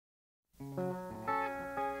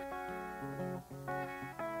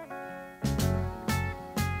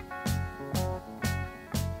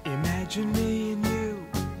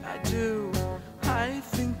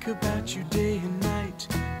about you day and night.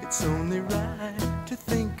 It's only right to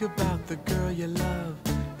think about the girl you love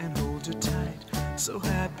and hold her tight. So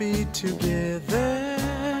happy together.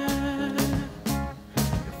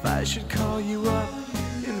 If I should call you up,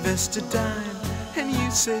 invest a dime, and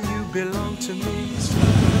you say you belong to me, it's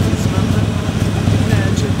my love.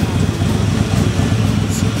 Imagine how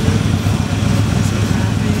so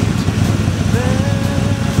happy together.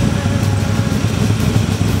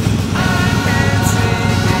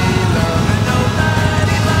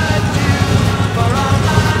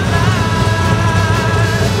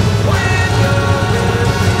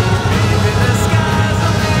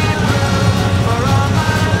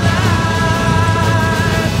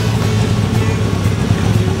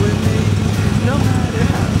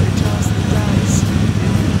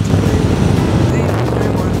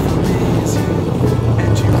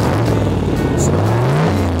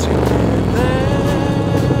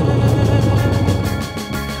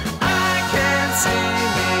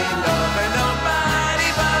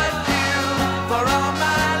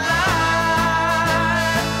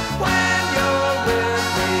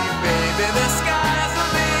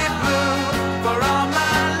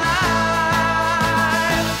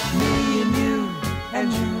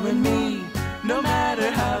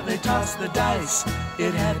 Toss the dice,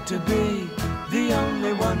 it had to be. The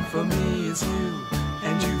only one for me is you,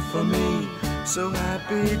 and you for me. So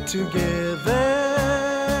happy together.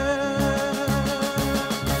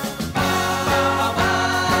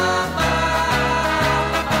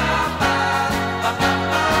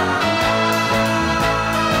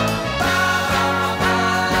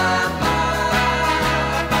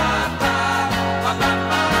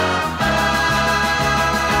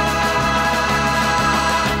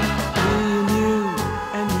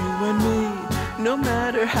 No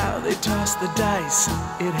matter how they toss the dice,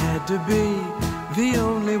 it had to be. The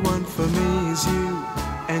only one for me is you,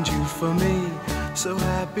 and you for me. So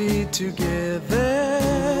happy together.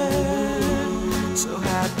 So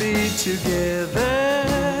happy together.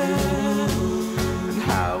 And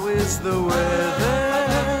how is the weather?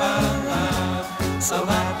 So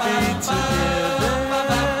happy together.